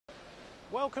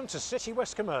Welcome to City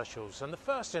West Commercials, and the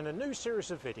first in a new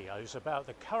series of videos about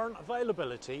the current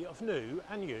availability of new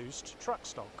and used truck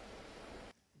stock.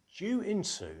 Due in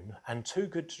soon and too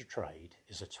good to trade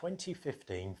is a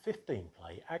 2015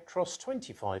 15-plate Actros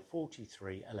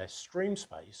 2543 LS Stream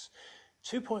Space,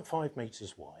 2.5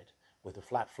 metres wide with a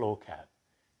flat floor cab,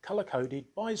 colour-coded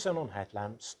bi-xenon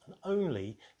headlamps and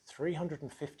only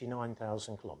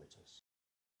 359,000 kilometres.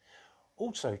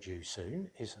 Also due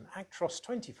soon is an Actros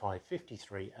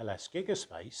 2553 LS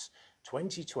Gigaspace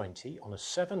 2020 on a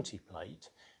 70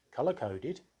 plate,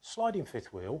 colour-coded, sliding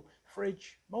fifth wheel,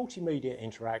 fridge, multimedia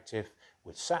interactive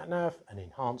with sat-nav and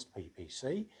enhanced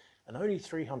PPC and only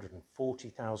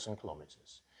 340,000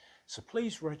 kilometres. So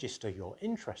please register your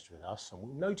interest with us and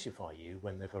we'll notify you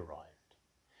when they've arrived.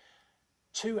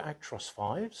 Two Actros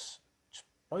 5s,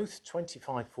 both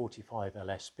 2545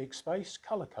 LS Big Space,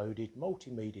 colour-coded,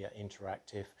 multimedia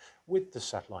interactive with the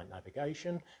satellite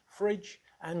navigation, fridge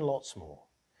and lots more.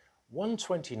 One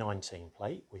 2019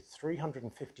 plate with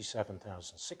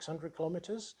 357,600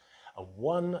 kilometres and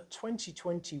one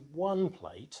 2021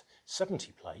 plate,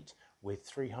 70 plate with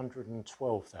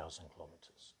 312,000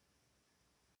 kilometres.